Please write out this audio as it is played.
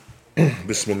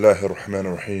بسم الله الرحمن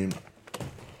الرحيم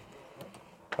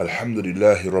الحمد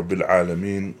لله رب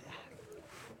العالمين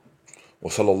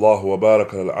وصلى الله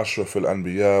وبارك على أشرف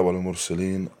الأنبياء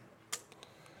والمرسلين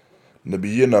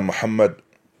نبينا محمد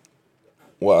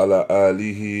وعلى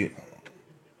آله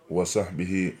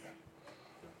وصحبه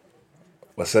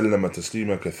وسلم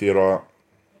تسليما كثيرا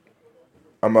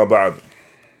أما بعد.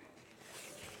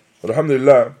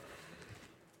 Alhamdulillah,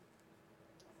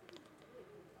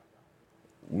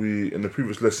 we in the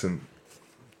previous lesson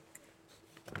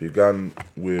began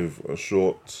with a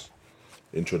short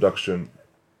introduction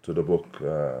to the book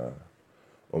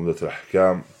Umdatul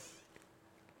Ahkām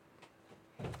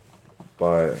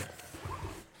by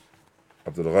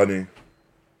Abdulhakeem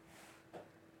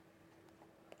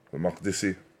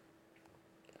al-Maqdisi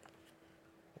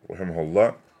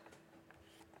rahimahullah,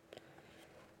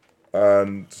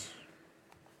 and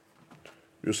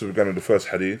we also began with the first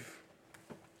hadith.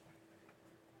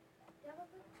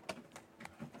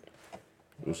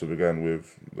 We also began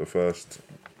with the first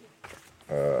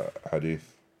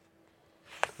hadith.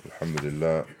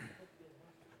 Alhamdulillah.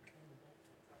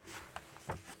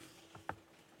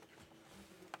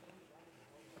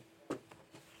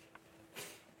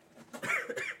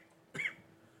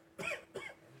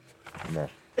 No.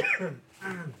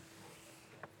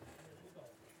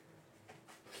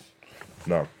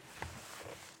 No.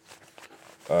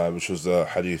 Which was the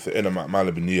hadith, إنما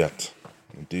الأعمال بالنيات.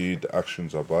 Indeed, the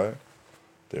actions are by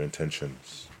their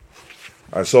intentions.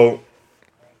 And so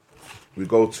we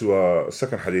go to our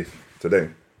second hadith today,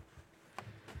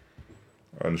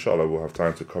 and inshallah we'll have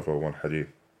time to cover one hadith,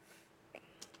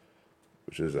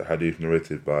 which is a hadith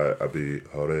narrated by Abū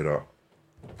Hurayrah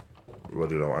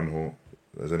radiallahu anhu.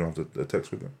 Does anyone have the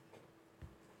text with them?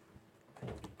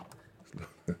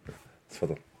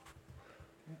 تفضل.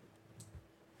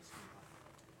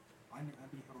 عن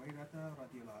أبي هريرة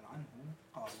رضي الله عنه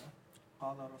قال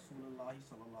قال رسول الله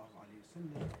صلى الله عليه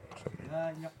وسلم لا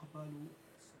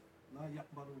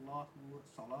يقبل الله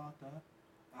صلاة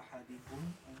أحدكم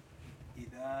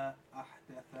إذا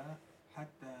أحدث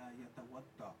حتى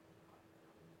يتوضأ.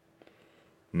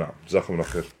 نعم، جزاكم الله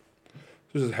خير.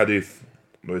 This is a hadith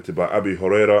narrated by Abū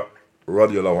Hurayrah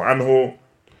رضي الله عنه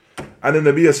عن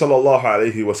النبي صلى الله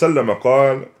عليه وسلم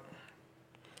قال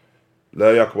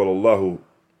لا يقبل الله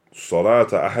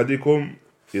صلاة أحدكم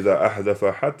إذا أحدث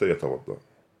حتى يتوضأ.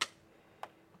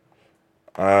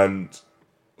 And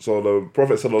so the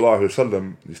Prophet sallallahu alaihi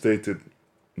wasallam, he stated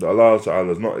that Allah Ta'ala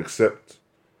does not accept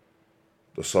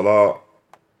the salah,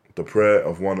 the prayer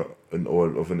of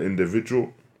an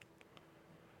individual,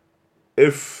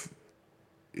 if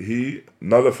he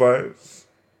nullifies,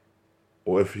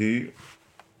 or if he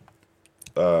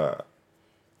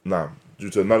due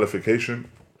to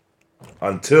nullification,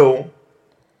 until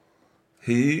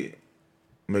he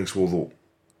makes wudū,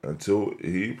 until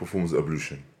he performs the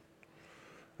ablution.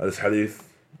 And this hadith,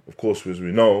 of course, as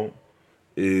we know,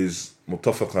 is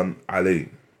متفقا عليه.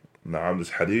 Now, this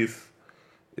hadith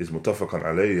is متفقا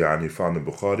عليه, يعني found in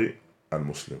Bukhari and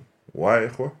Muslim. Why,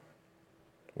 ikhwa?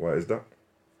 Why is that?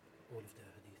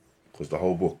 Because the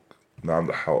whole book,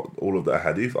 all of the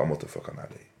hadith are متفقا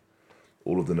عليه.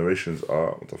 All of the narrations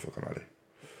are متفقا عليه.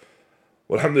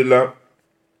 Alhamdulillah,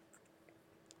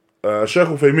 Shaykh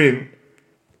Uthaymeen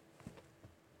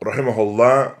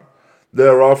rahimahullah,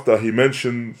 thereafter he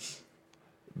mentions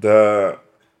a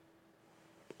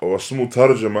small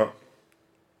tarjama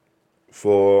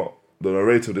for the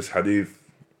narrator of this hadith,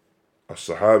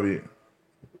 as-Sahabi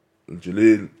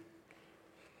al-Jalil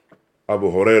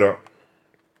Abū Hurayrah.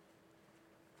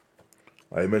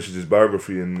 He mentions his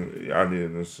biography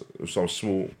in some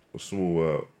small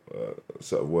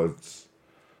set of words,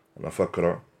 and a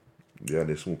fakra,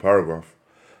 a small paragraph.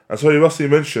 And so he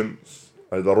mentions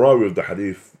the rawi of the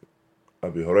hadith,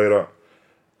 Abū Hurayrah.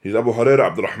 He's Abū Hurayrah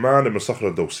Abdulrahman ibn Sakhr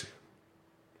al-Dawsi.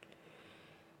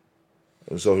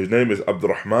 And so his name is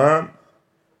Abdurrahman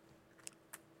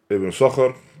ibn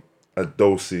Sakhr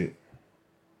al-Dawsi.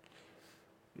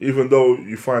 Even though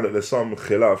you find that there's some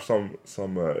khilaf,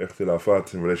 some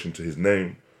ikhtilafat in relation to his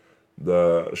name,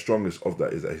 the strongest of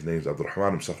that is that his name is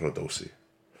Abdurrahman ibn Sakhr al-Dawsi.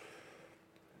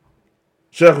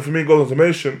 Shaykh Uthaymeen goes on to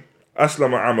mention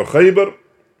أسلم عام خيبر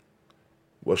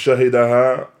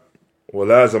وشهدها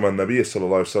ولازم النبي صلى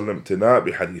الله عليه وسلم اعتناء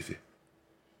بحديثه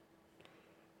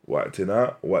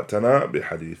واعتناء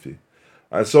بحديثه.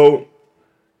 And so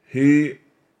he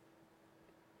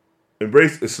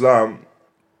embraced Islam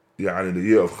in the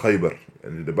year of Khaybar,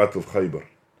 in the battle of Khaybar,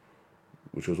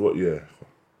 which was what year?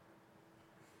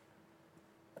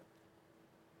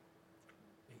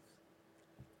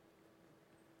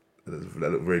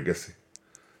 That looked very guessy.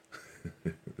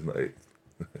 It's not 8.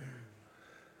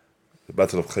 The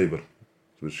Battle of Khaybar.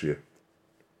 Which year?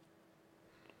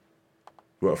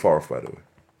 We weren't far off, by the way.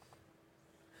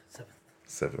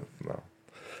 Seventh, no.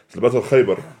 So the Battle of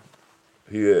Khaybar,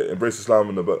 he embraced Islam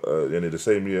in the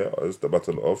same year as the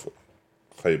Battle of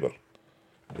Khaybar.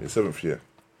 In the 7th year,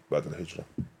 Battle al-Hijrah.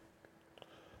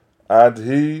 And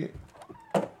he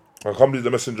accompanied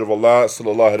the Messenger of Allah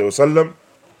sallallahu alaihi wasallam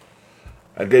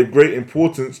and gave great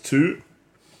importance to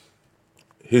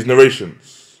his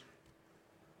narrations.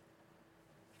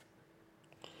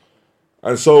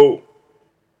 And so,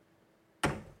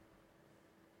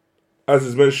 as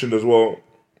is mentioned as well,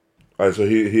 so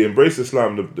he embraced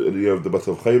Islam the year of the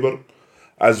Battle of Khaybar,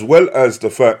 as well as the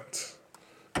fact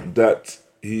that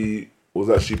he was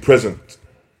actually present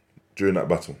during that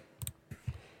battle.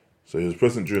 So he was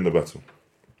present during the battle.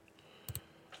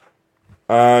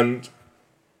 And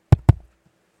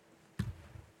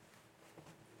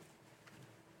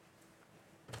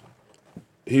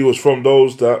he was from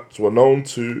those that were known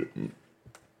to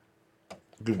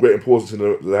give great importance in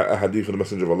the Hadīth of the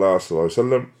Messenger of Allah sallallahu alaihi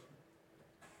wasallam.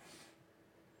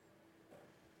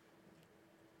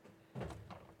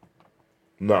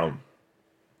 Naam.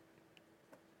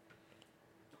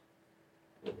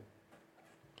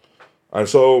 And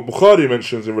so Bukhari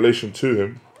mentions in relation to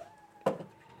him,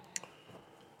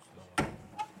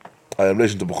 in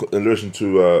relation to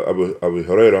Abū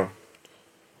Hurayrah,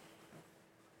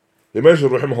 he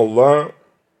mentioned rahimahullah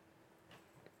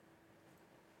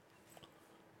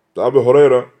that Abū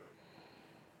Hurayrah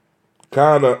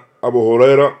كان أبو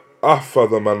هريرة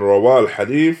أحفظ من روى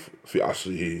الحديث في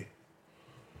عصره,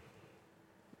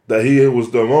 that he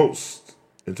was the most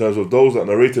in terms of those that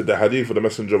narrated the hadith of the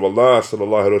Messenger of Allah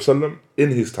sallallahu alaihi wasallam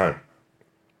in his time.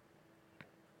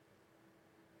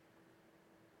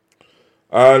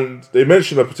 And they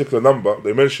mentioned a particular number.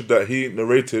 They mentioned that he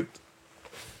narrated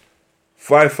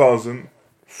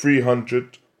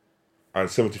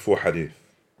 5,374 hadith.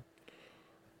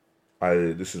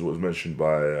 This is what was mentioned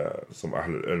by some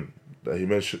Ahlul Ilm, that he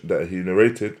mentioned that he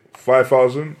narrated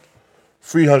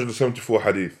 5,374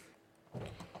 hadith.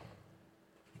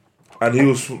 And he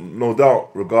was no doubt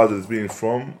regarded as being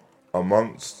from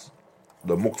amongst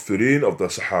the mukthirīn of the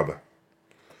Sahaba.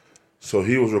 So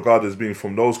he was regarded as being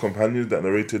from those companions that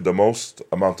narrated the most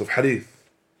amount of hadith.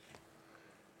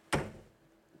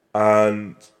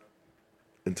 And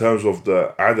in terms of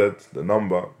the adad, the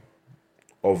number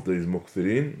of these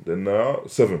mukthirīn, then there are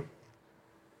 7.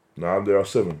 Now there are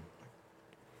 7.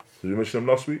 Did you mention them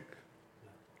last week?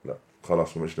 No.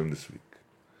 Khalas, we mentioned them this week.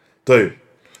 طيب.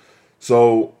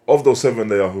 So, of those 7,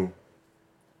 they are who?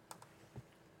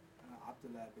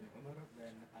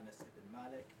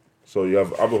 So you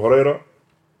have Abū Hurayrah,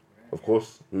 of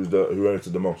course, who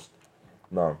narrated the most.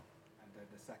 Now. And then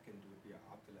the second would be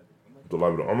Abdullah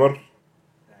ibn Umar.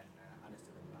 Then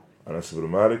Anas ibn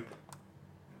Malik.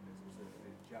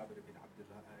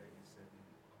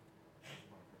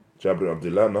 Jabir ibn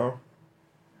Abdullah, now.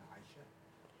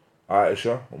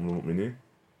 Aisha, al-Mu'mineen.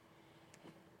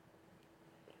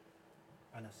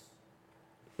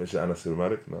 mentioned Anas ibn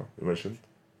Malik? No, you mentioned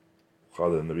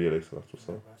Khalid al-Nabi alayhi salatu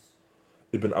wasalam.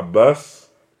 Ibn Abbas,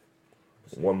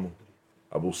 one more.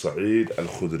 Abu Sa'id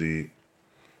al-Khudri.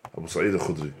 Abu Sa'id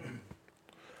al-Khudri.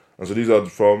 And so these are the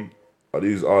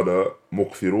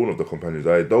mukthirūn of the companions.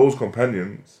 Those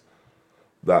companions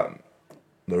that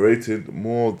narrated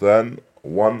more than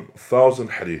 1,000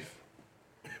 hadith.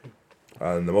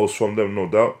 And the most from them, no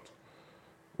doubt,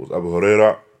 was Abū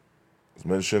Hurayrah, as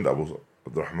mentioned, Abu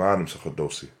Abdurrahman ibn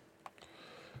Dawsi.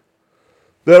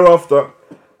 Thereafter,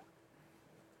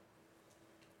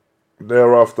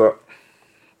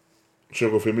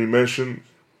 Shaykh al-Fahmeen mentioned,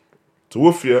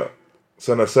 توفي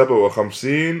سنة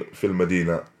 57 في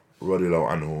المدينة رضي الله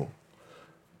عنه.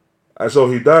 And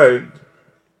so he died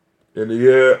in the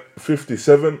year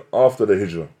 57 after the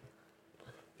Hijrah.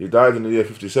 He died in the year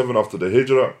 57 after the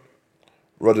Hijrah,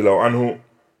 رضي الله عنه,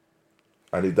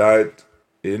 and he died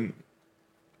in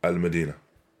al-Medina.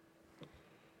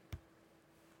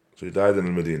 So he died in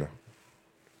al-Medina.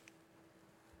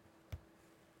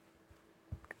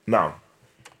 Now,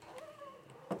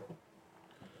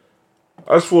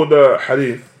 as for the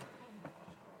hadith,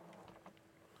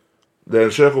 then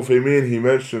Shaykh al-Fahmeen, he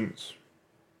mentions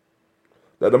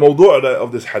that the mawdu'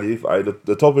 of this hadith,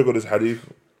 the topic of this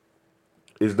hadith,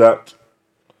 is that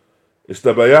it's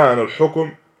the bayan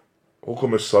al-hukm,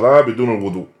 hukm al-salah bidun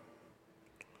al-wudū.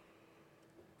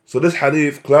 So this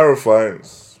hadith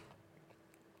clarifies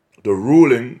the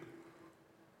ruling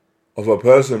of a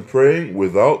person praying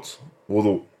without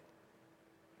wudū.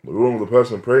 The ruling of the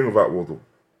person praying without wudū.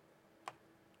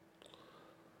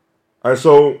 And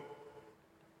so,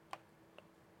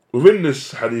 within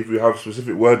this hadith we have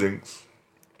specific wordings.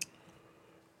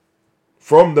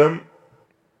 From them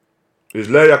is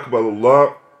لا يقبل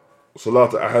الله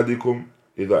صلاة أحدكم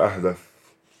إذا أحدث.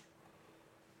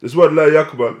 This word لا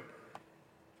يقبل,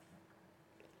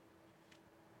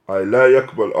 لا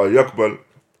يقبل or يقبل,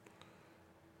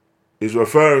 is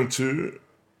referring to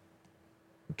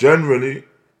generally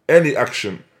any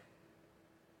action.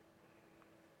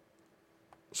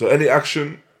 So any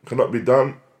action cannot be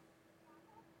done,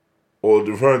 or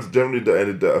referring to generally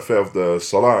the affair of the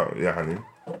salah, يعني,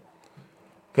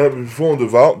 cannot be performed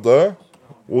without the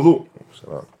wudū.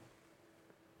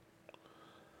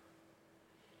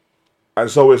 And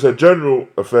so it's a general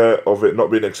affair of it not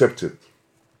being accepted.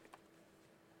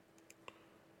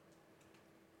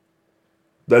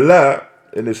 The la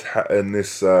in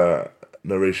this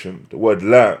narration, the word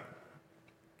la,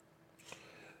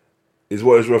 is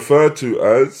what is referred to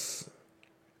as,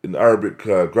 in Arabic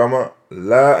grammar,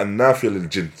 la an-nafiya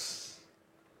lil-jins.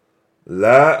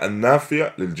 La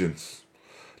an-nafiya lil-jins.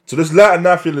 So this la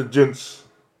an-nafiya lil-jins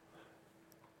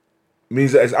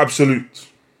means that it's absolute.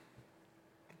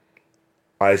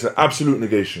 It's an absolute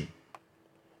negation.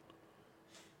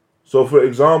 So for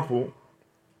example,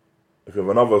 if you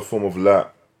have another form of la,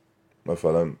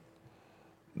 مثلا,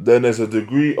 then there's a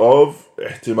degree of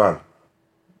ihtimal.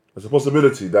 There's a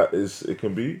possibility that it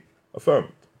can be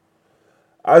affirmed.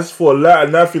 As for la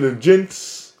an-nafi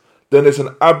lil-jins, then it's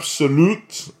an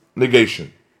absolute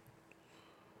negation.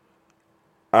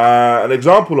 An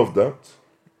example of that,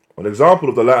 an example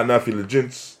of the la an-nafi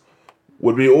lil-jins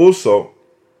would be also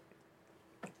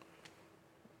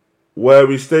where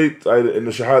we state in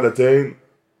the shahadatain,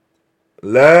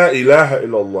 La ilaha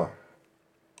illallah.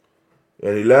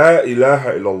 Yani La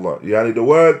ilaha illallah. Yani the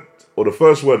word, or the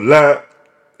first word La,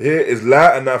 here is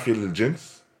La an-nafi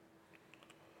lil-jins.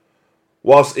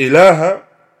 Whilst ilaha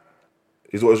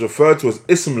is what is referred to as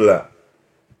ism la.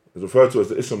 It's referred to as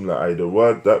the ism la, the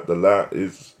word that the la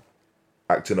is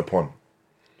acting upon.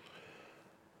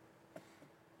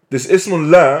 This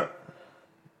ism la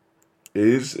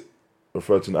is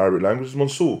referred to in Arabic language as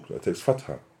mansub. That takes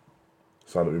fatha.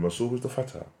 Sound of mansub is the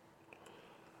fatha.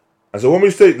 And so when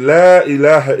we state La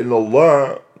ilaha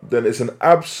illallah, then it's an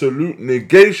absolute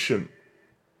negation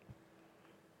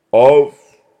of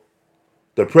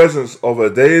the presence of a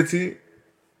deity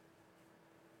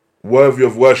worthy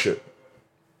of worship.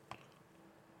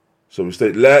 So we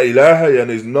state La ilaha, and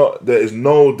there is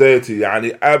no deity,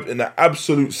 yani in the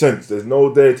absolute sense. There's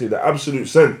no deity in the absolute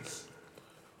sense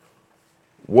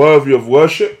worthy of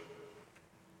worship.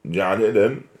 Yani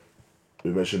then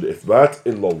we mentioned the ithbat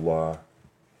illallah,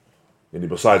 yani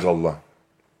besides Allah.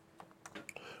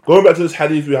 Going back to this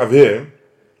hadith we have here,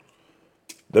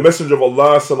 the Messenger of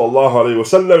Allah sallallahu alayhi wa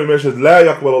sallam, he mentions La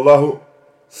yaqbal Allahu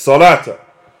salata.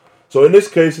 So in this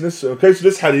case, in the case of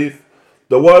this hadith,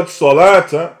 the word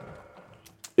salata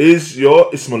is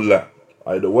your ismullah,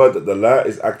 the word that the la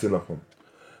is acting upon.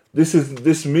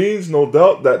 This means no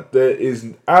doubt that there is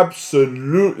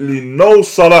absolutely no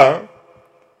salah,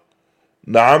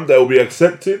 that will be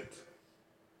accepted.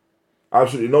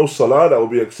 Absolutely no salah that will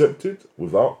be accepted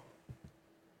without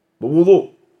the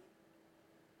wudū.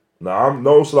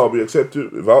 No salah will be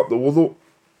accepted without the wudū.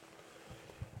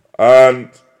 And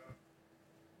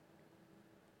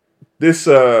this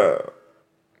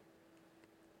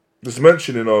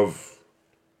mentioning of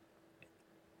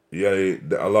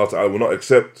that Allah Ta'ala will not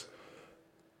accept,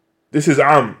 this is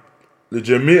am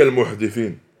لجميع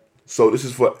المحدثين. So this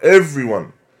is for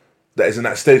everyone that is in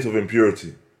that state of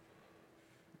impurity.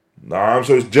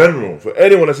 So it's general for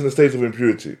anyone that's in a state of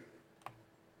impurity.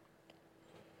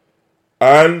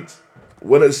 And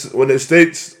when it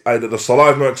states that the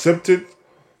salah is not accepted,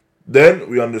 then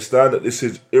we understand that this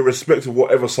is irrespective of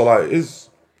whatever salah it is.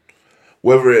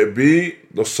 Whether it be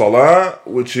the salah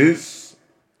which is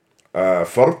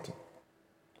fard,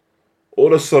 or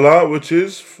the salah which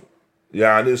is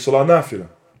salah nafila,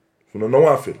 from the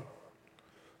nawafil.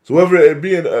 So whether it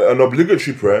be an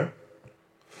obligatory prayer,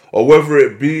 or whether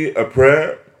it be a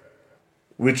prayer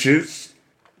which is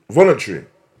voluntary,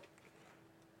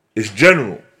 it's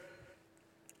general.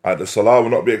 The salah will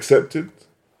not be accepted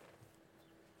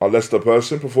unless the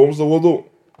person performs the wudū.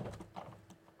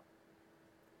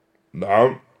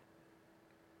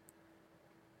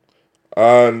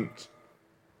 And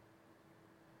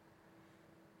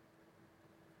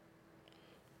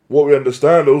what we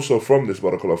understand also from this,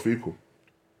 barakallahu feekum,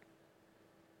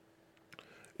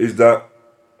 is that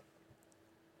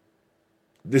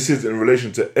this is in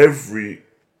relation to every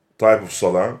type of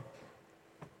salah.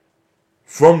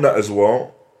 From that as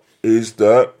well is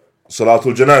the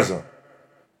Salātul Janāzah.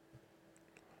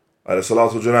 The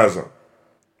Salātul Janāzah.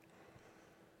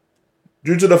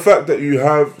 Due to the fact that you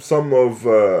have some of,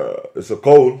 it's a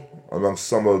qawl amongst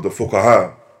some of the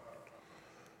fuqaha,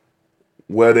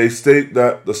 where they state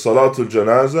that the Salātul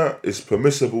Janāzah is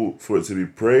permissible for it to be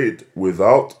prayed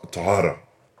without tahara.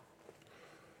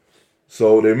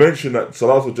 So they mention that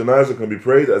Salātul Janāzah can be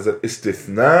prayed as an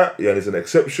istithna, yani it's an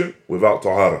exception, without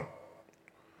tahara.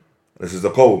 This is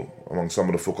the qawl among some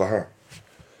of the fuqaha.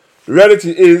 The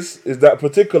reality is that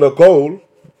particular qawl,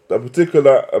 that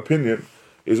particular opinion,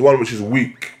 is one which is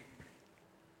weak.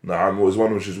 Na'am, is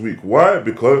one which is weak. Why?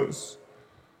 Because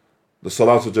the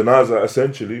Salātul Janāzah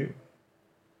essentially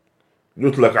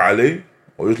يطلق عليه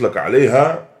or يطلق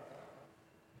عليها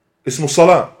اسم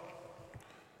الصلاة.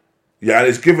 يعني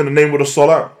it's given the name of the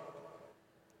salah.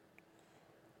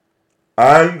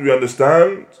 And we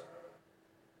understand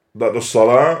that the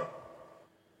salah,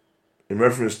 in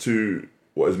reference to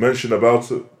what is mentioned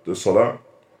about it, the salah,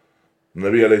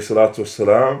 Nabi alayhi salatu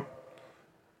wasalam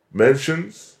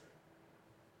mentions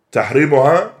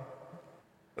تحريمها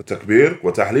التكبير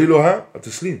وتحليلها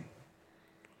التسليم.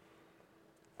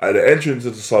 The entrance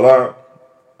into the salah,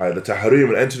 the tahrim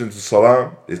and entering into the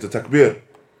salah is the takbir,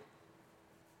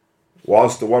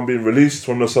 whilst the one being released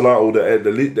from the salah or the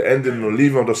ending or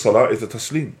leaving of the salah is the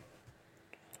taslim.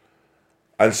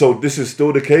 And so this is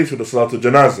still the case with the Salātul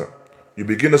Janāzah. You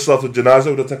begin the Salātul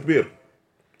Janāzah with the takbir,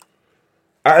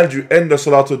 and you end the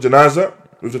Salātul Janāzah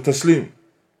with the taslim.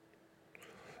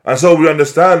 And so we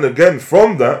understand again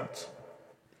from that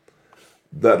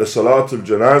the Salātul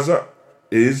Janāzah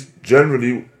is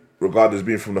generally regarded as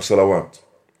being from the salawat.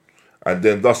 And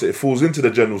then thus it falls into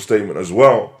the general statement as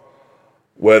well,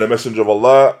 where the Messenger of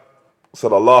Allah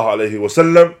sallallahu alaihi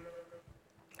wasallam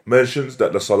mentions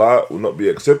that the salah will not be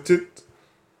accepted.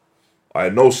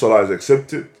 No salah is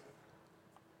accepted,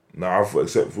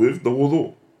 except with the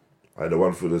wudū. The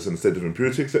one for this in the state of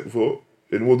impurity except for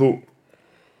in wudū.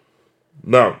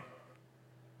 Now,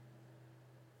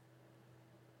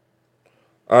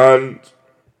 and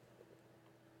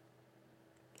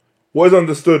what is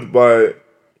understood by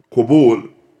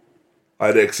qabul,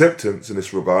 the acceptance in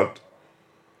this regard,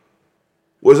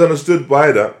 what is understood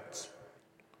by that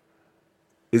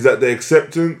is that the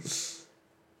acceptance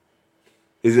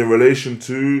is in relation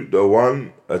to the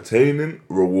one attaining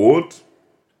reward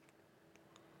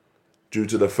due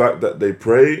to the fact that they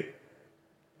pray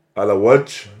ala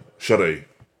wajh shar'i.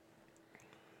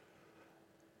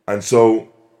 And so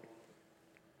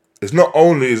it's not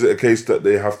only is it a case that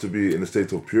they have to be in a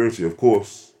state of purity, of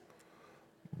course,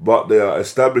 but they are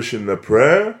establishing the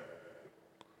prayer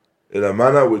in a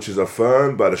manner which is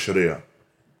affirmed by the Sharia,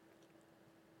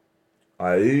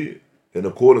 i.e. in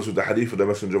accordance with the Hadīth of the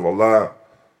Messenger of Allah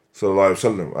sallallahu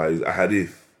alaihi wasallam, i.e. a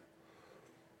Hadīth,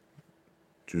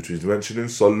 due to his mentioning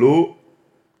Sallu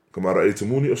kama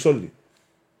ra'aytumuni usalli,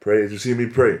 pray as you see me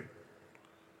pray.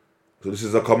 So this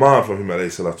is a command from him alayhi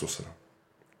salatu wasalam.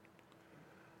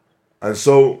 And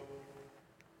so,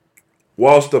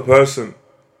 whilst the person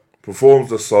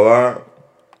performs the salah,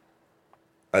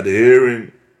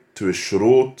 adhering to his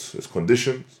shurut, his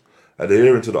conditions,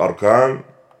 adhering to the arkan,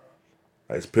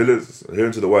 his pillars,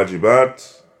 adhering to the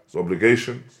wajibat, his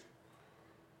obligations,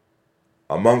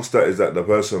 amongst that is that the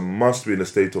person must be in a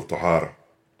state of tahara.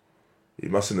 He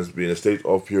mustn't be in a state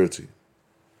of purity.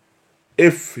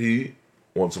 If he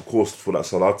wants, of course, for that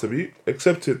salah to be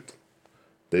accepted,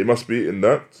 they must be in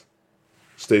that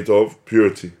state of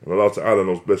purity. And Allah Ta'ala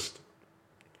knows best.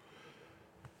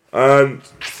 And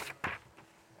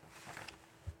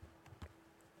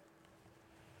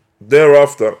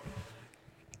thereafter,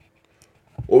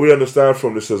 what we understand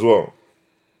from this as well,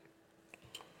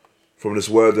 from this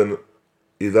word in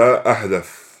إِذَا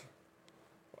أَحْدَث,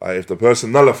 if the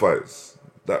person nullifies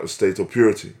that state of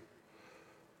purity,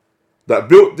 that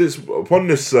built this upon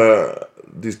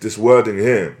this wording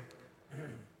here,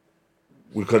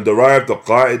 we can derive the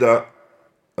qaida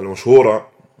al-mashhura,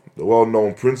 the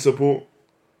well-known principle,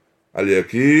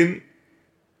 al-yaqeen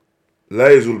la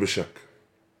yazul bishak,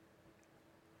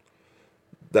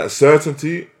 that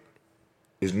certainty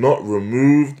is not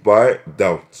removed by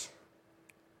doubt,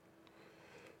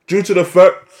 due to the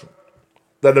fact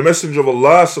that the Messenger of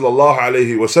Allah sallallahu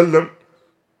alaihi wasallam,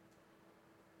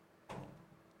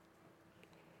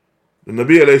 the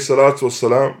Nabi alayhi salatu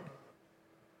wasalam,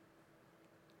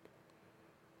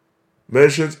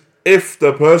 mentions if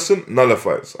the person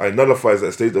nullifies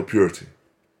that state of purity.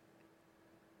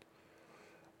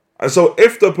 And so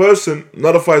if the person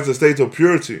nullifies the state of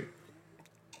purity,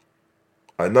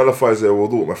 nullifies their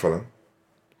wudū, مثلا,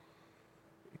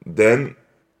 then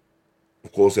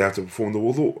of course they have to perform the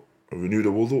wudū, renew the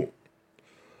wudū.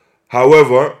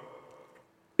 However,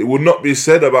 it would not be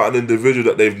said about an individual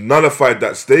that they've nullified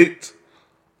that state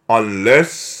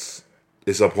unless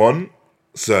it's upon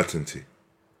certainty.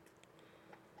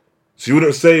 So you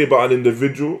wouldn't say about an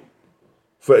individual,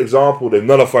 for example, they've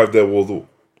nullified their wudū.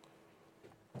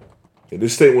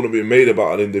 This statement wouldn't be made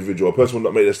about an individual. A person would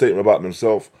not make a statement about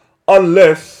themselves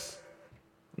unless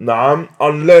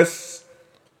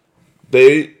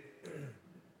they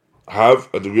have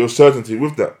a degree of certainty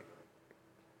with that.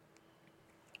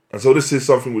 And so this is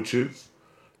something which is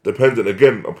dependent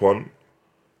again upon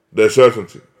their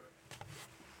certainty.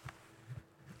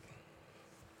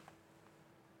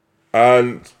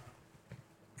 And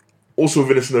also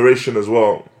within this narration as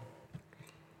well,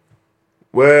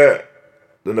 where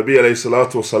the Nabi alayhi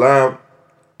salatu wasalam,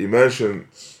 he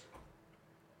mentions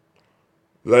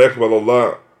لا يقبل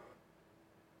الله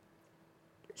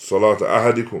صلاة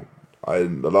أحدكم,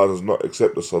 Allah does not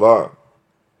accept the salah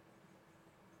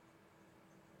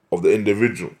of the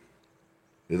individual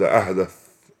إذا أحدث,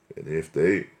 if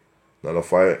they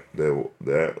nullify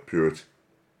their purity,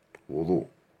 wudū,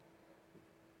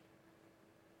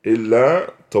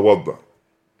 إلا توضأ,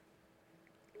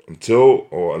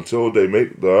 until they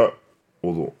make the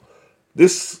wudū.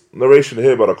 This narration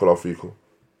here, barakallahu fikum,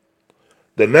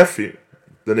 the nafi,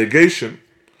 the negation,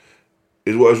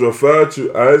 is what is referred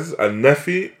to as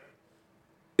al-nafi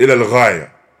ila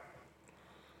al-ghaya.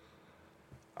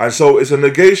 And so it's a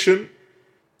negation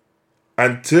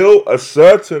until a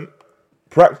certain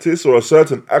practice or a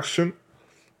certain action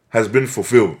has been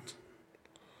fulfilled.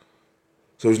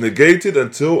 So it's negated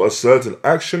until a certain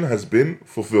action has been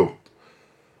fulfilled.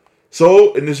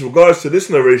 So in this regards to this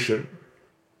narration,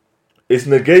 it's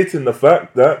negating the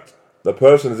fact that the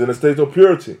person is in a state of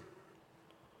purity.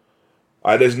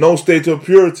 There's no state of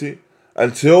purity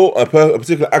until a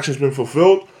particular action has been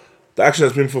fulfilled. The action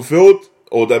has been fulfilled,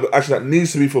 or the action that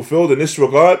needs to be fulfilled in this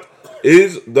regard,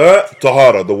 is the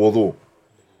tahara, the wudū.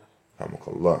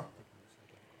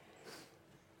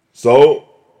 So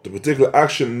the particular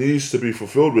action needs to be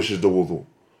fulfilled, which is the wudū.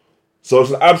 So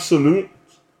it's an absolute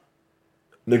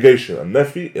negation, a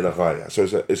nafi ila ghaya. So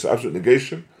it's an absolute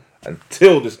negation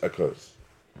until this occurs.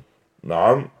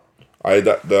 Na'am,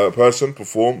 that the person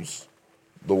performs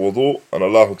the wudū, and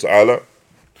Allah Ta'ala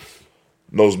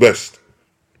knows best.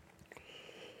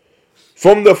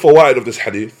 From the fawaid of this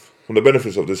hadith, from the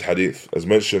benefits of this hadith, as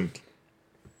mentioned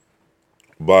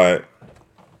by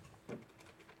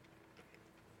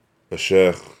the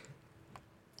Shaykh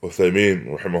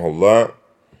Uthaymin rahimahullah,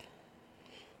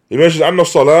 he mentions أن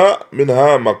الصلاة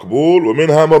منها مقبول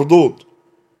ومنها مردود،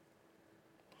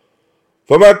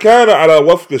 فما كان على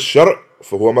وفق الشرع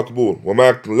فهو مقبول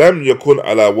وما لم يكن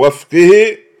على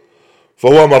وفقه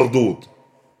فهو مردود.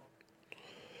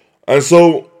 And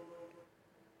so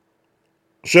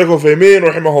Shaykh Uthaymin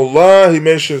rahimahullah, he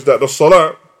mentions that the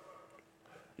salah,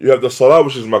 you have the salah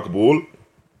which is maqbool,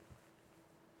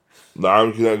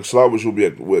 the salah which will be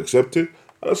accepted,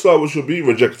 and the salah which will be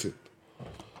rejected.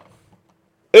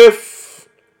 If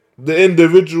the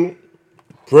individual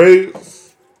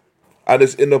prays and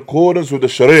is in accordance with the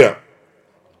Sharia,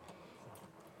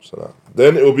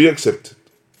 then it will be accepted.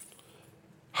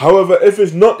 However, if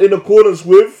it's not in accordance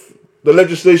with the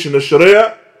legislation of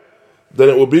Sharia, then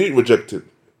it will be rejected.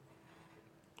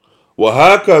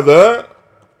 وَهَكَذَا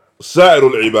سَائِرُ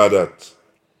الْعِبَادَاتِ.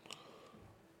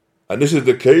 And this is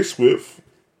the case with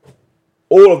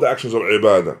all of the actions of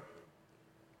ibadah.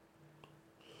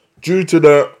 Due to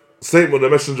the statement of the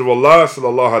Messenger of Allah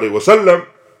sallallahu alayhi wa sallam,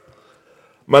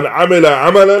 من عمل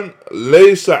عملا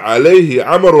ليس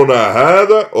عليه أمرنا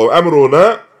هذا أو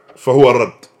أمرنا فهو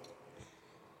رد.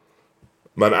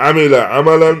 من عمل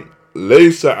عملا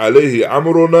ليس عليه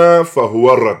أمرنا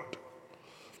فهو رد.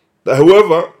 That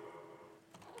whoever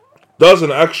does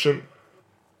an action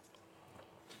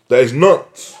that is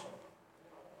not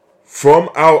from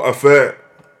our affair,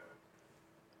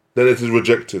 then it is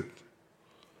rejected.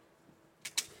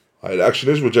 The action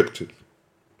is rejected.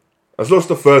 And so that's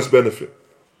the first benefit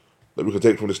that we can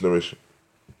take from this narration.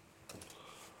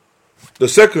 The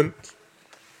second,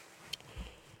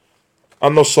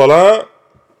 أن الصلاة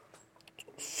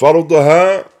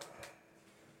فرضها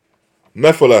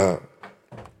نفلها.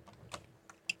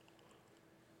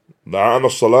 أن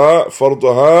الصلاة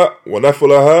فرضها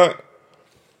ونفلها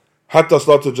حتى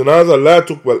صلاة الجنازة لا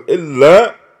تقبل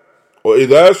إلا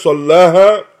وإذا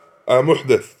صلاها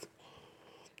محدث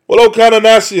ولو كان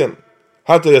ناسيا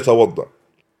حتى يتوضأ.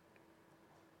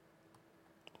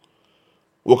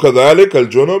 وكذلك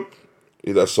الجنب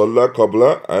إذا صلى قبل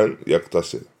أن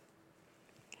يغتسل.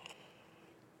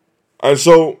 And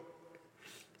so,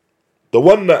 the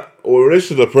one that, or in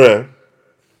relation to the prayer,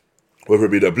 whether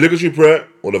it be the obligatory prayer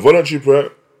or the voluntary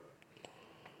prayer,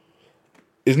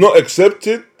 is not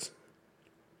accepted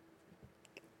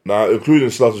now including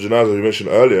Salātul Janāzah we mentioned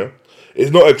earlier,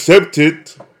 is not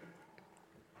accepted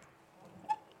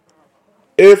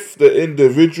if the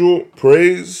individual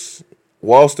prays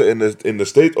whilst they're in the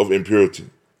state of impurity,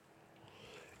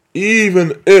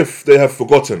 even if they have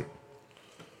forgotten.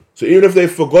 So even if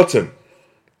they've forgotten,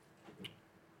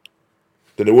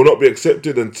 then it will not be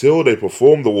accepted until they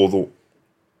perform the wudū.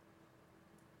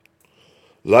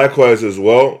 Likewise as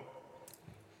well,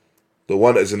 the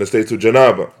one that is in the state of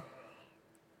janābah,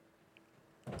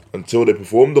 until they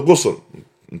perform the ghusl.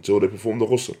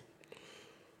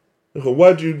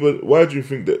 Why do you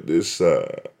think that this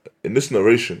in this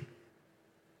narration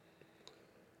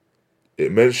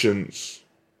it mentions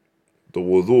the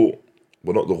wudū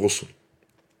but not the ghusl?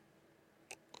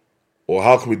 Or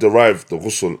how can we derive the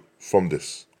ghusl from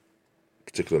this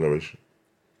particular narration?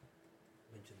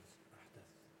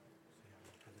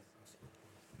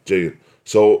 Jayyid.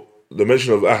 So the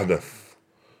mention of ahdath,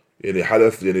 yani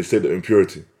hadath, yani state of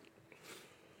impurity.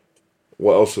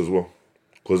 What else as well?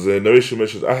 Because the narration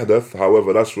mentions ahdath,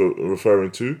 however, that's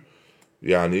referring to,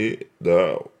 yani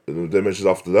the mentions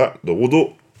after that the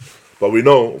wudū. But we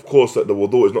know, of course, that the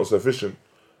wudū is not sufficient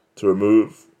to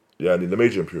remove, yani the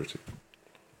major impurity.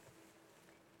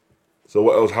 So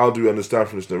what else? How do we understand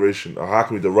from this narration, or how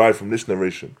can we derive from this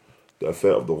narration the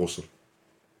affair of the ghusl?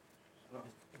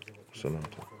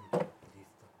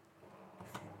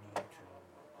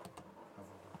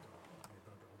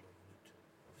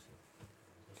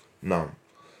 Now,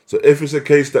 so if it's a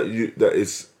case that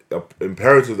it's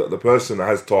imperative that the person that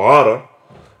has tahara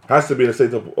has to be in a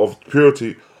state of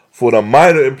purity for the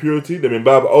minor impurity, then in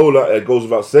bab awla it goes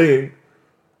without saying,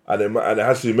 and it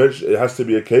has to be mentioned. It has to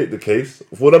be the case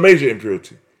for the major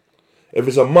impurity. If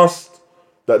it's a must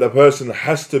that the person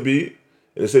has to be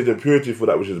in a state of purity for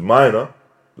that which is minor,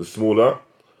 the smaller,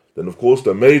 then of course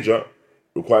the major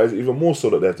requires even more so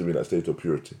that they have to be in that state of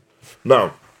purity.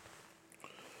 Now,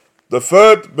 the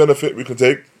third benefit we can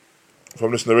take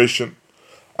from this narration,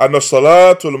 أن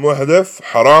الصلاة المحدث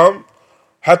حرام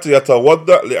حتى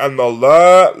يتودع لأن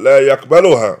الله لا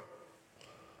يقبلها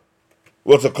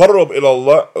وتقرب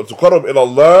إلى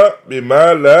الله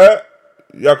بما لا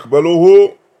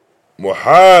يقبله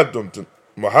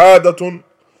محادة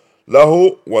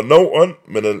له ونوع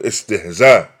من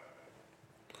الاستهزاء.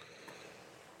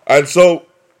 And so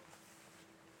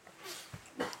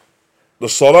the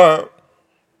salah,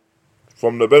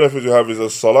 from the benefits you have, is the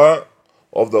salah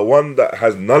of the one that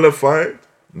has nullified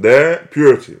their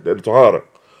purity, their tahara.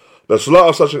 The salah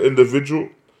of such an individual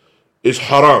is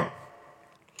haram.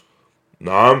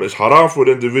 Naam, it's haram for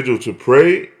the individual to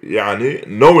pray, yani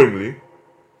knowingly,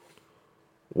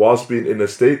 whilst being in a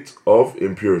state of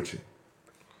impurity.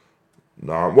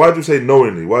 Naam, why do you say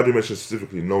knowingly? Why do you mention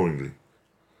specifically knowingly?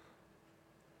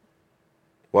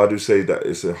 Why do you say that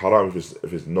it's a haram if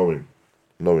it's knowingly?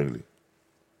 Is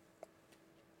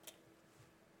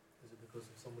it because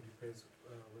if somebody prays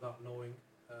without knowing,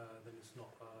 then it's not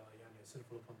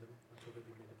sinful upon them until they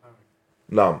become apparent?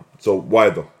 Naam, so why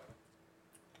though?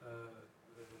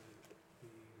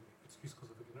 Excuse because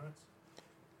of ignorance.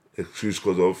 Excuse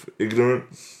because of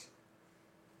ignorance,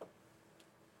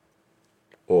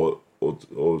 or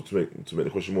to make the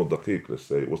question more daqiq, let's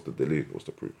say, what's the dalil, what's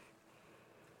the proof?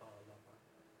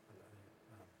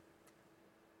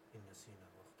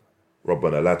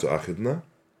 ربنا لا تؤاخذنا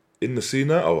إن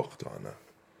نسينا أو أخطأنا.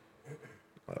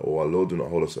 Oh our Lord, do not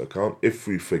hold us to account if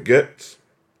we forget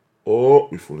or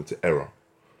we fall into error.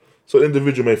 So the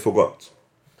individual may forgot.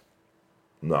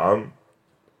 Naam.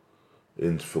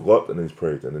 He forgot and he's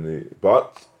prayed.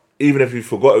 But even if he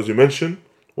forgot, as we mentioned,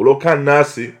 ولو كان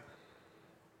ناسي,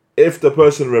 if the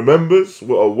person remembers,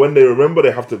 or when they remember,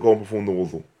 they have to go and perform the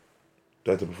wudū.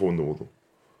 They have to perform the wudū.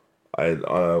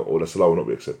 Or the salah will not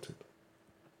be accepted.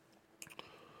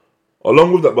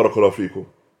 Along with that, barakallahu feekum,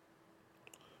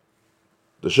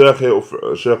 the Shaykh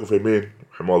Uthaymeen,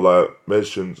 rahimahullah,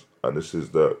 mentions, and this is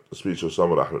the speech of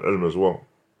some of the Ahlul Ilm as well,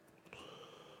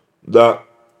 that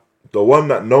the one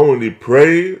that knowingly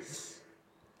prays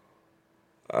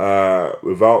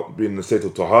without being in the state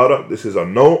of tahara, this is a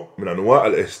naw' min anwa'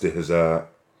 al-istihza'.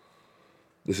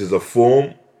 This is a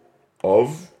form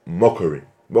of mockery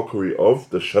of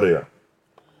the Sharia.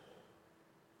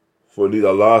 For indeed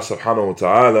Allah subhanahu wa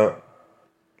ta'ala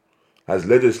has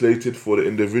legislated for the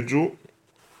individual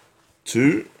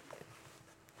to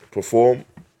perform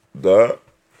the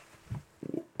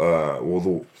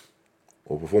wudū,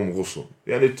 or perform ghusl,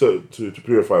 yani to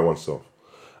purify oneself.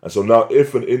 And so now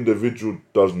if an individual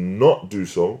does not do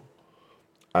so,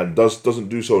 and doesn't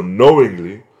do so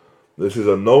knowingly, this is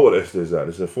a naw' al-istihza',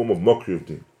 this is a form of mockery of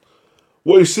deen.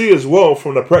 What you see as well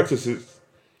from the practices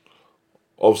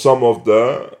of some of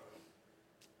the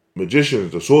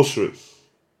magicians, the sorcerers,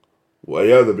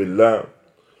 وَعِيَاذَ بِاللَّهِ,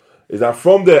 is that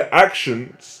from their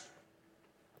actions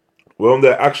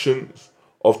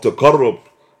of taqarrub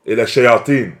ila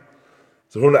shayateen,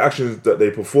 so from the actions that they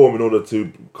perform in order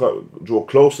to draw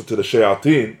closer to the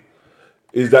shayateen,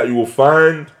 is that you will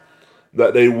find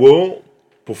that they will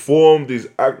perform these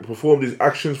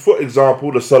actions, for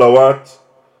example, the salawat,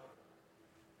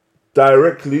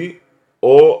 directly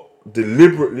or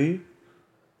deliberately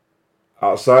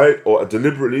outside, or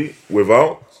deliberately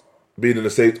without being in a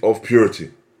state of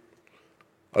purity.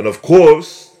 And of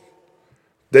course,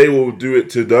 they will do it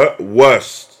to the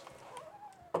worst,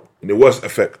 in the worst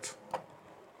effect.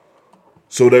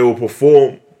 So they will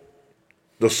perform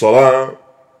the salah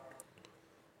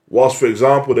whilst, for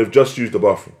example, they've just used the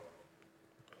bathroom.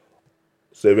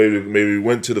 So maybe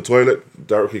went to the toilet,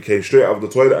 directly came straight out of the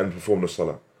toilet and performed the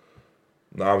salah.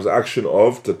 Now it was an action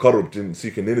of taqarrub,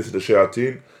 seeking nearness to the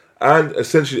shayateen, and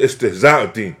essentially istihza'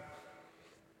 ad-deen,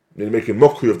 making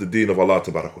mockery of the deen of Allah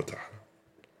tabarak wa ta'ala.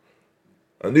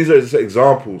 And these are just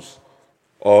examples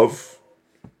of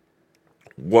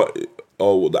what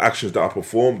are the actions that are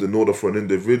performed in order for an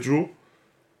individual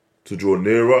to draw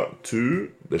nearer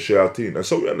to the shayateen. And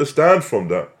so we understand from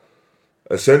that,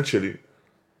 essentially,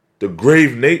 the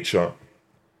grave nature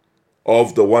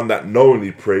of the one that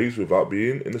knowingly prays without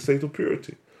being in a state of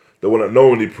purity. The one that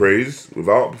knowingly prays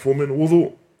without performing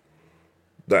wudū.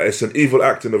 That it's an evil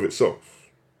act in of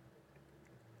itself.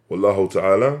 Wallahu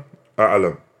ta'ala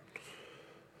a'lam.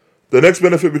 The next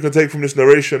benefit we can take from this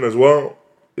narration as well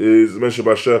is mentioned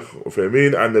by Shaykh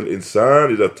Uthaymeen, أن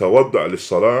الإنسان إذا توضأ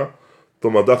للصلاة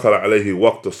ثم دخل عليه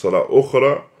وقت الصلاة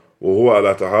أخرى وهو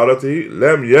على طهارته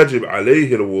لم يجب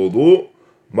عليه الوضوء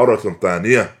مرة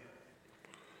ثانية.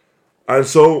 And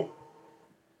so,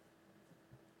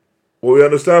 what we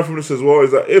understand from this as well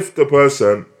is that if the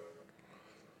person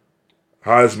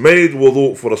has made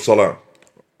wudū for the salah,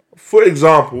 for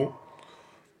example,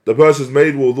 the person has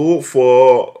made wudū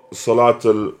for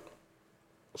Salātul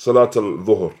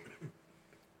Dhuhr,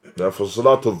 for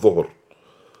Salātul Dhuhr,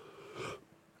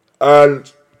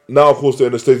 and now of course they're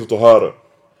in a state of tahara.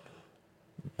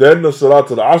 Then the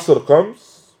Salātul Asr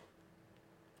comes,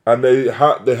 and they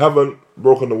haven't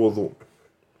broken the wudū.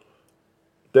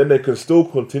 Then they can still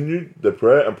continue the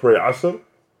prayer and pray Asr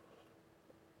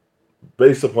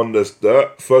based upon the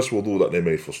first wudū that they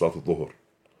made for Salātul Dhuhr.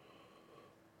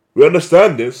 We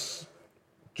understand this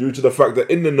due to the fact that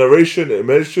in the narration it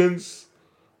mentions,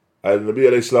 and Nabi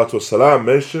alayhi salatu wasalam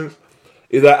mentions,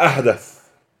 إِذَا أَحْدَث,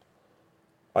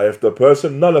 if the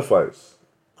person nullifies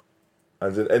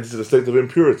and then enters a state of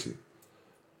impurity.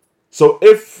 So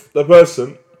if the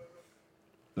person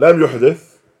lam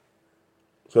yuhdith,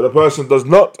 so the person does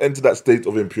not enter that state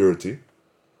of impurity,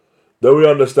 then we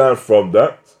understand from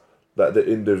that the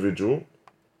individual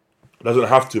doesn't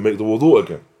have to make the wudū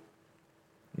again.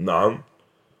 Naam.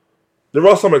 There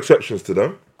are some exceptions to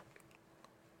them.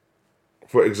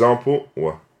 For example,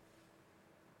 what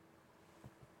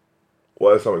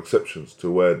are some exceptions to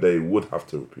where they would have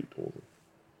to repeat the wudū?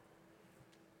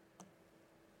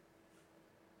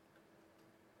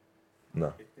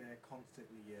 No. If they're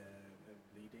constantly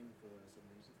bleeding for some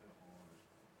reason, or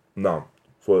No.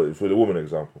 For the woman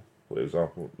example.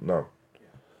 No. yeah.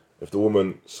 If the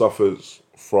woman suffers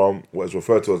from what is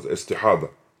referred to as istihada.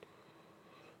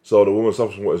 So the woman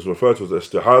suffers from what is referred to as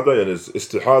istihada, and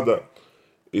istihada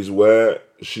is where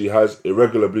she has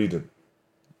irregular bleeding.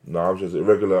 Now she has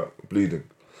irregular bleeding.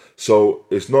 So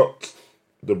it's not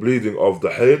the bleeding of the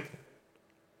hayd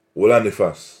wala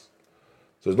nifas.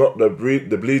 So it's not the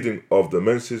bleeding of the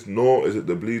menses, nor is it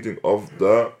the bleeding of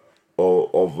the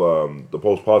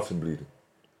postpartum bleeding.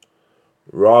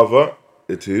 Rather,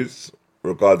 it is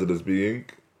regarded as being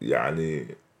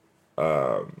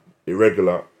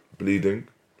irregular bleeding,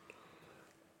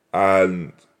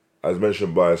 and as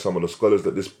mentioned by some of the scholars,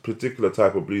 that this particular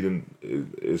type of bleeding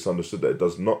is understood that it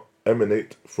does not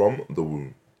emanate from the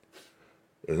womb.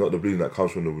 It's not the bleeding that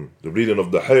comes from the womb. The bleeding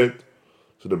of the hayd,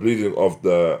 so the bleeding of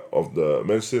the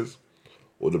menses,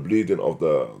 or the bleeding of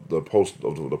the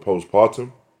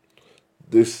postpartum,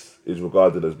 this is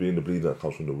regarded as being the bleeding that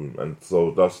comes from the womb, and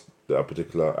so that's the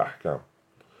particular ahkam.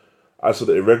 As for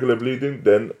the irregular bleeding,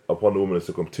 then upon the woman is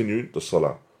to continue the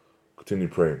salah, continue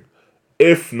praying.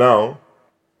 If now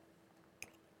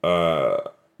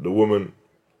the woman,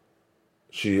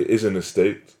 she is in a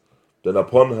state, then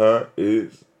upon her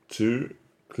is to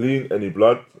clean any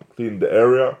blood, clean the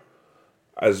area,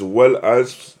 as well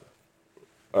as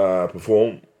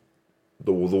perform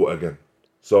the wudū again.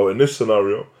 So in this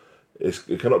scenario,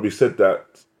 it cannot be said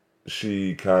that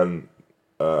she can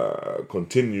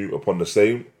continue upon the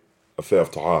same affair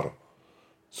of tahara.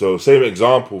 So same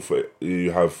example,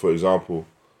 you have, for example,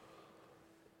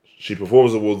 she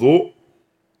performs the wudū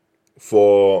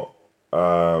for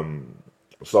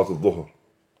Salātul Dhuhr.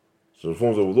 She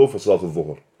performs the wudū for Salātul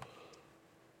Dhuhr.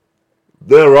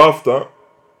 Thereafter,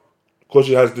 because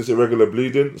she has this irregular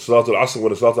bleeding, Salātul Asr,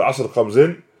 when the Salātul Asr comes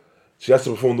in, she has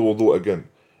to perform the wudū again.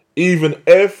 Even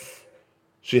if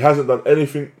she hasn't done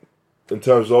anything in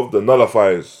terms of the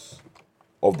nullifiers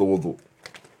of the wudū.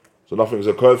 So nothing has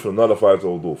occurred from the nullifiers of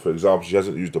the wudū. For example, she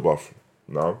hasn't used the bathroom.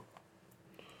 No.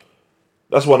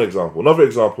 That's one example. Another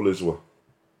example is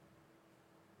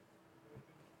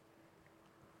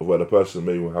where the person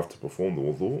may have to perform the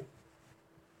wudū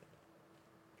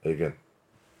again.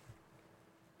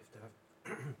 If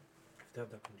they have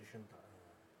that condition that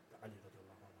Ali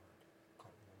radiallahu anhu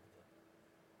can't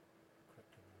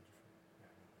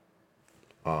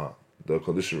remember The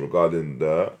condition regarding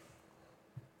the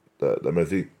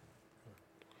madhi.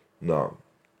 No.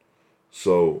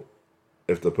 So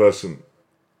if the person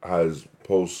has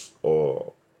post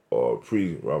or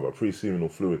pre-seminal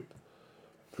fluid,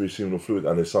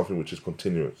 and it's something which is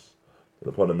continuous,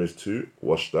 then upon them is to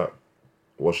wash it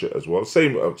as well.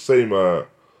 Same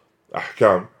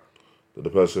ahkam, that the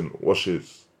person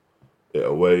washes it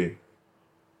away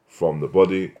from the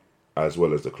body as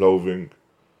well as the clothing,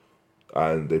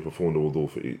 and they perform the wudū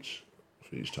for each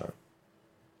time.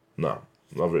 Now,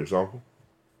 another example.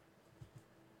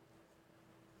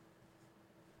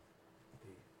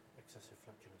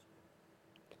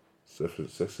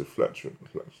 Excessive flatulence,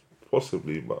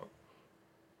 possibly, but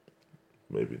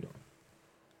maybe not.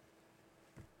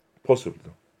 Possibly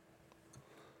not.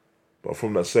 But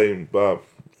from that same bab,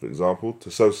 for example,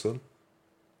 tasawsul,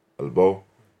 al-bawl,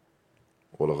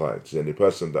 or al-gha'id, any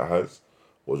person that has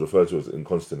what's referred to as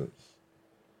incontinence.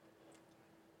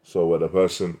 So where the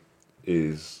person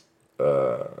is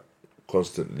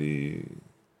constantly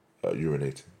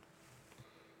urinating.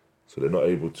 So they're not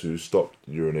able to stop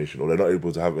urination, or they're not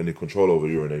able to have any control over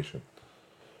urination.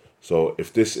 So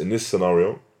if in this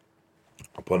scenario,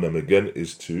 upon them again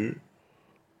is to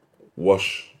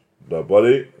wash the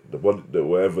body,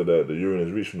 wherever the urine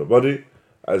has reached from the body,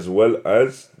 as well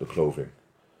as the clothing.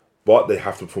 But they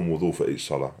have to perform wudū for each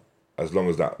salah, as long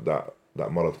as that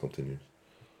marad continues,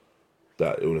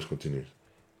 that illness continues.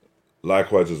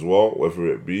 Likewise as well, whether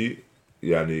it be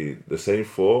the same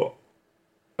for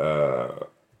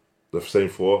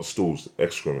stools,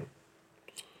 excrement.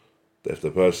 If the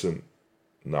person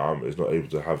is not able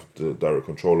to have the direct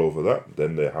control over that,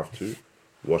 then they have to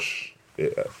wash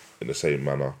it in the same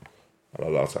manner. And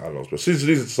Allah Ta'ala knows. But since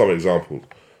these are some examples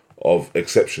of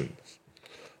exceptions.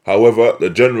 However, the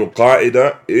general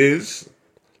qaida is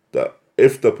that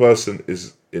if the person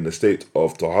is in a state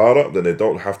of tahara, then they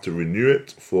don't have to renew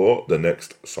it for the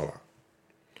next salah.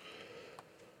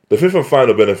 The fifth and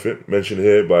final benefit mentioned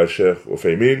here by Shaykh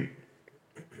Uthaymeen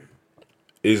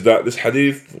is that this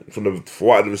hadith, from the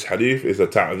fawaid of this hadith, is a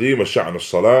ta'zeem al-sha'n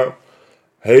al-salah,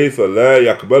 حيث لا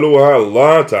يقبلها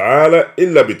الله تعالى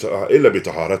إلا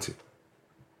بطهارته.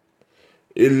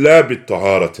 إلا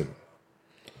بطهارة.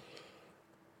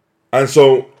 And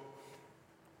so,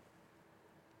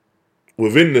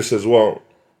 within this as well,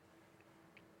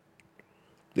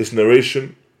 this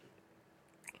narration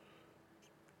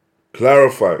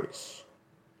clarifies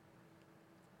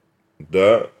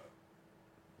the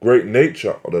great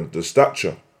nature or the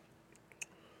stature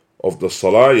of the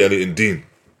salah in deen.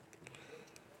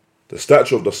 The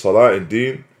stature of the salah in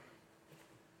deen,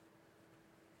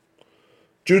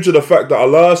 due to the fact that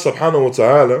Allah subhanahu wa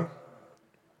ta'ala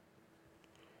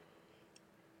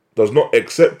does not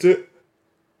accept it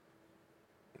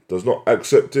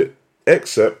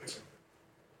except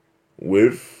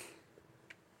with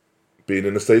being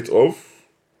in a state of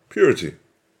purity.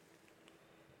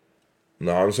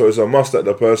 Now, so it's a must that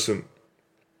the person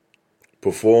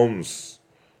performs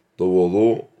the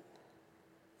wudū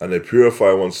and they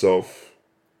purify oneself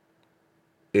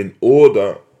in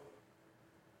order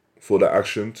for the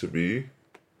action to be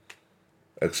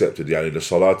accepted, the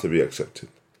salah to be accepted.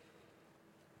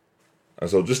 And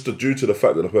so just due to the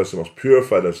fact that the person must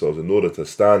purify themselves in order to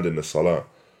stand in the salah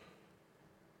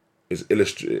is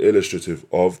illustrative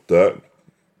of the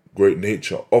great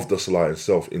nature of the salah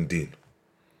itself in deen.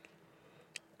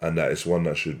 And that is one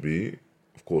that should be,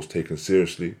 of course, taken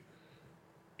seriously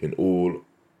in all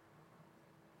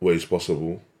ways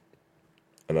possible.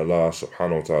 And Allah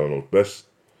subhanahu wa ta'ala knows best.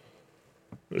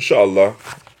 Inshallah,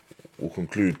 we'll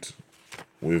conclude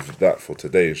with that for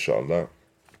today, inshallah,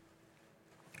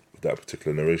 with that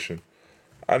particular narration.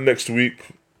 And next week,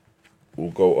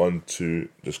 we'll go on to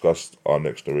discuss our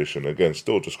next narration. Again,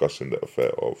 still discussing the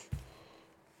affair of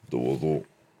the wudū.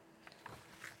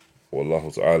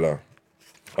 Wallahu ta'ala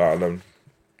a'lam.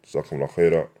 جزاكم الله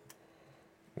خيرا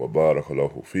وبارك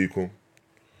الله فيكم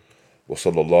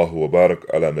وصلى الله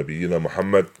وبارك على نبينا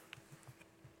محمد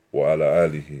وعلى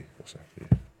آله وصحبه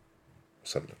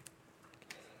وسلم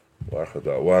وآخر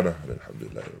دعوانا الحمد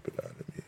لله رب العالمين.